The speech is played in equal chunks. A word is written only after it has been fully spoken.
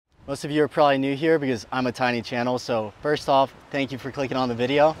Most of you are probably new here because I'm a tiny channel, so first off, thank you for clicking on the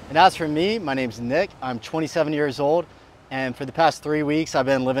video. And as for me, my name's Nick, I'm 27 years old, and for the past 3 weeks, I've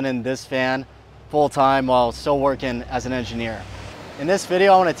been living in this van full-time while still working as an engineer. In this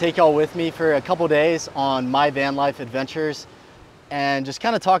video, I want to take y'all with me for a couple days on my van life adventures and just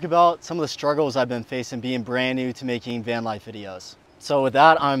kind of talk about some of the struggles I've been facing being brand new to making van life videos. So with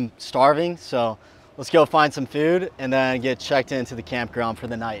that, I'm starving, so let's go find some food and then get checked into the campground for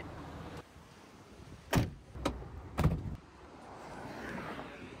the night.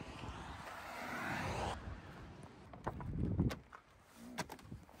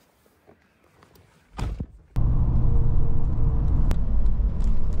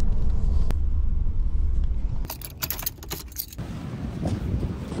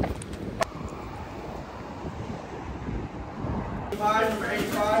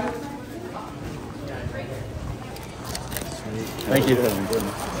 Thank you.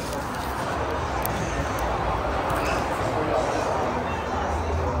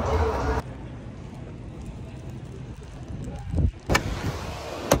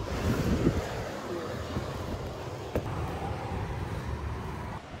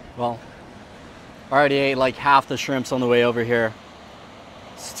 Well, I already ate like half the shrimps on the way over here.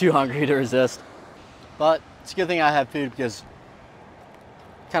 It's too hungry to resist. But it's a good thing I have food because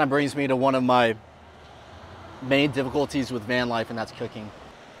it kind of brings me to one of my main difficulties with van life, and that's cooking.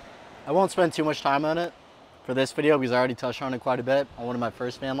 I won't spend too much time on it for this video because I already touched on it quite a bit on one of my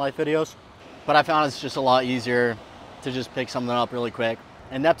first van life videos, but I found it's just a lot easier to just pick something up really quick.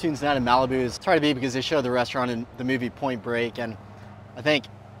 And Neptune's Net in Malibu is hard to beat because they showed the restaurant in the movie Point Break, and I think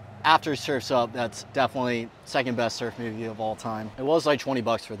after Surf's Up, that's definitely second best surf movie of all time. It was like 20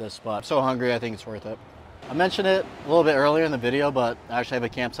 bucks for this, but I'm so hungry I think it's worth it. I mentioned it a little bit earlier in the video, but I actually have a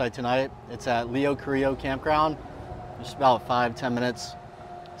campsite tonight. It's at Leo Carrillo Campground, just about 5-10 minutes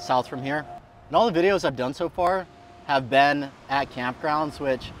south from here. And all the videos I've done so far have been at campgrounds,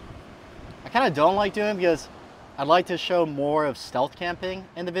 which I kind of don't like doing because I'd like to show more of stealth camping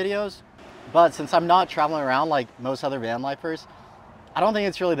in the videos. But since I'm not traveling around like most other van lifers, I don't think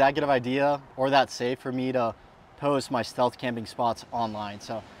it's really that good of an idea or that safe for me to post my stealth camping spots online.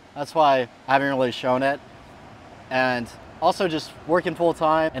 So that's why I haven't really shown it. And also just working full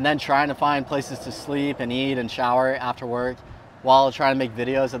time and then trying to find places to sleep and eat and shower after work while trying to make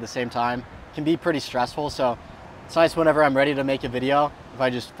videos at the same time can be pretty stressful. So it's nice whenever I'm ready to make a video if I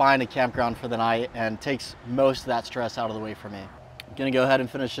just find a campground for the night, and takes most of that stress out of the way for me. I'm gonna go ahead and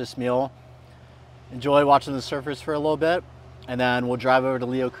finish this meal, enjoy watching the surfers for a little bit, and then we'll drive over to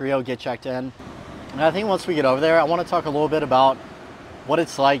Leo Carrillo, get checked in. And I think once we get over there, I want to talk a little bit about what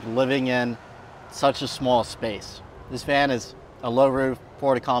it's like living in such a small space. This van is a low roof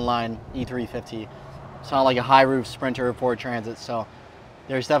Ford Econoline E350. It's not like a high roof Sprinter or Ford Transit, so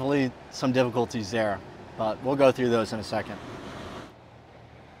there's definitely some difficulties there, but we'll go through those in a second.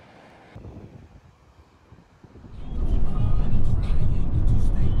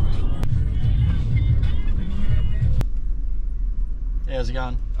 Hey, how's it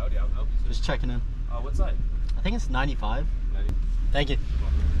going? Howdy, I'll help you. Just checking in. What side? I think it's 95. 90. Thank you.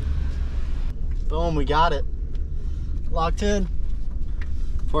 Boom, we got it. Locked in.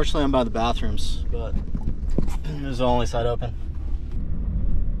 Fortunately, I'm by the bathrooms, but there's the only side open.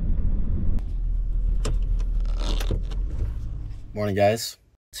 Morning, guys.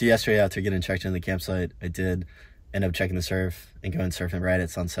 So yesterday, after getting checked into the campsite, I did end up checking the surf and going surfing right at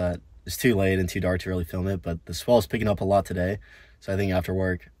sunset. It's too late and too dark to really film it, but the swell's picking up a lot today. So I think after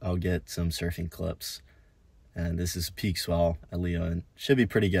work, I'll get some surfing clips. And this is a peak swell at Leo and should be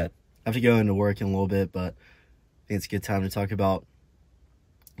pretty good. I have to go into work in a little bit, but I think it's a good time to talk about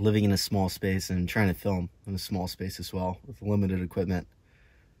living in a small space and trying to film in a small space as well with limited equipment.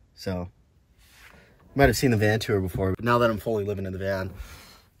 So you might have seen the van tour before, but now that I'm fully living in the van,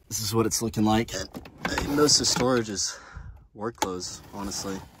 this is what it's looking like. And most of the storage is work clothes,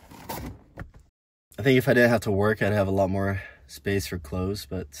 honestly. I think if I didn't have to work, I'd have a lot more space for clothes,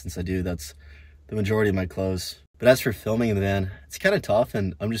 but since I do, that's the majority of my clothes. But as for filming in the van, it's kind of tough,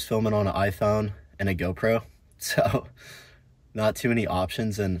 and I'm just filming on an iPhone and a GoPro, so not too many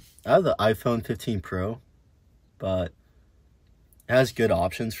options. And I have the iPhone 15 Pro, but it has good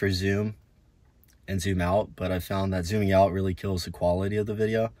options for zoom and zoom out, but I found that zooming out really kills the quality of the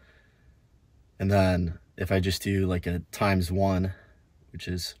video. And then if I just do like a ×1, which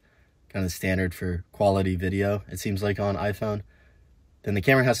is kind of standard for quality video, it seems like on iPhone, then the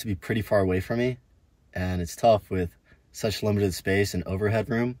camera has to be pretty far away from me, and it's tough with such limited space and overhead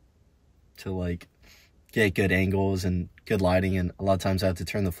room to like get good angles and good lighting, and a lot of times I have to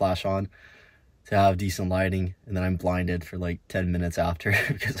turn the flash on to have decent lighting, and then I'm blinded for like 10 minutes after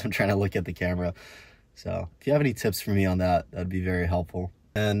because I'm trying to look at the camera. So if you have any tips for me on that, that'd be very helpful.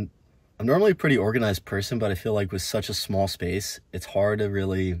 And I'm normally a pretty organized person, but I feel like with such a small space, it's hard to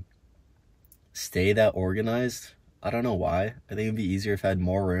really stay that organized. I don't know why. I think it'd be easier if I had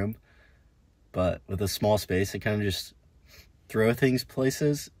more room, but with a small space, I kind of just throw things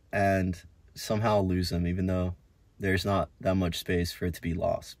places and somehow lose them, even though there's not that much space for it to be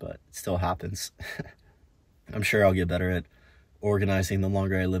lost, but it still happens. I'm sure I'll get better at organizing the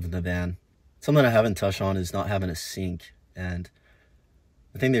longer I live in the van. Something I haven't touched on is not having a sink, and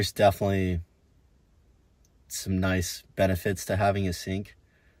I think there's definitely some nice benefits to having a sink.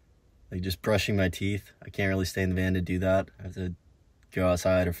 Like just brushing my teeth. I can't really stay in the van to do that. I have to go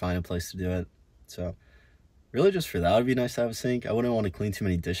outside or find a place to do it. So really just for that, it'd be nice to have a sink. I wouldn't want to clean too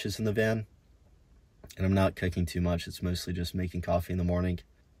many dishes in the van. And I'm not cooking too much. It's mostly just making coffee in the morning.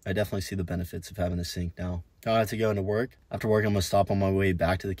 I definitely see the benefits of having a sink now. Now I have to go into work. After work, I'm going to stop on my way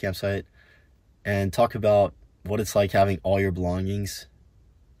back to the campsite and talk about what it's like having all your belongings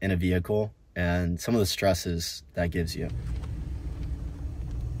in a vehicle and some of the stresses that gives you.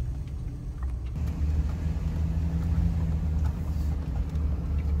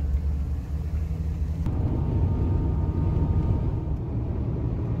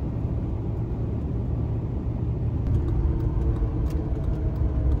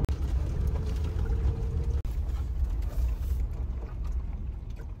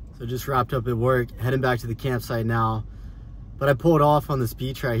 So just wrapped up at work, heading back to the campsite now. But I pulled off on this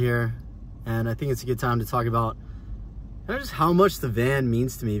beach right here, and I think it's a good time to talk about just how much the van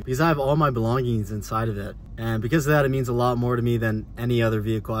means to me, because I have all my belongings inside of it. And because of that, it means a lot more to me than any other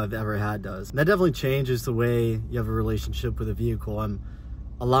vehicle I've ever had does. And that definitely changes the way you have a relationship with a vehicle. I'm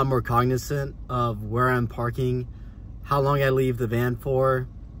a lot more cognizant of where I'm parking, how long I leave the van for,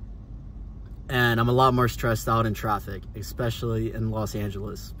 and I'm a lot more stressed out in traffic, especially in Los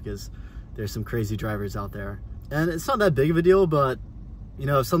Angeles, because there's some crazy drivers out there. And it's not that big of a deal, but you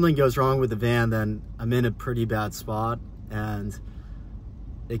know, if something goes wrong with the van, then I'm in a pretty bad spot and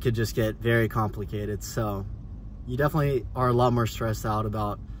it could just get very complicated. So you definitely are a lot more stressed out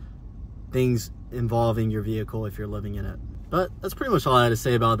about things involving your vehicle if you're living in it. But that's pretty much all I had to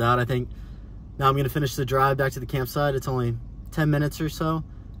say about that. I think now I'm gonna finish the drive back to the campsite. It's only 10 minutes or so,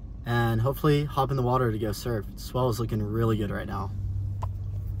 and hopefully hop in the water to go surf. The swell is looking really good right now.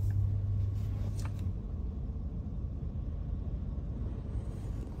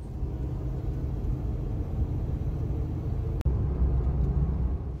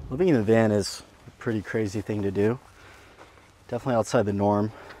 Living in the van is a pretty crazy thing to do. Definitely outside the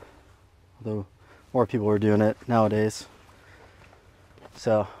norm, although more people are doing it nowadays.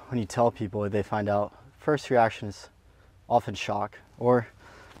 So when you tell people, they find out, first reaction is often shock or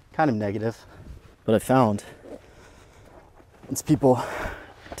kind of negative. But I found once people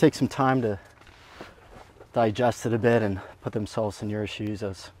take some time to digest it a bit and put themselves in your shoes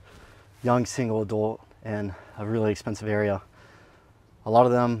as a young single adult in a really expensive area, a lot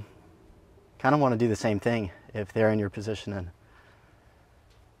of them kind of want to do the same thing if they're in your position, and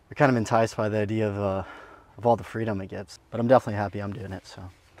they're kind of enticed by the idea of all the freedom it gives. But I'm definitely happy I'm doing it, so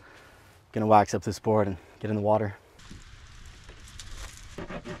I'm gonna wax up this board and get in the water.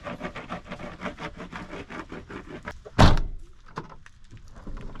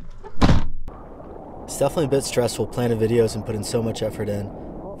 It's definitely a bit stressful planning videos and putting so much effort in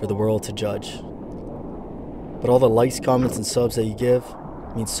for the world to judge. But all the likes, comments, and subs that you give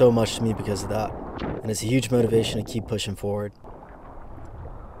means so much to me because of that. And it's a huge motivation to keep pushing forward.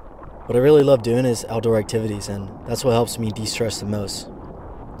 What I really love doing is outdoor activities, and that's what helps me de-stress the most.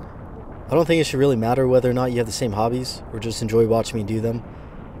 I don't think it should really matter whether or not you have the same hobbies or just enjoy watching me do them.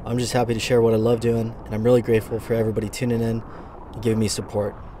 I'm just happy to share what I love doing, and I'm really grateful for everybody tuning in and giving me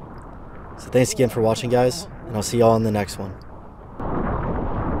support. So thanks again for watching, guys, and I'll see y'all in the next one.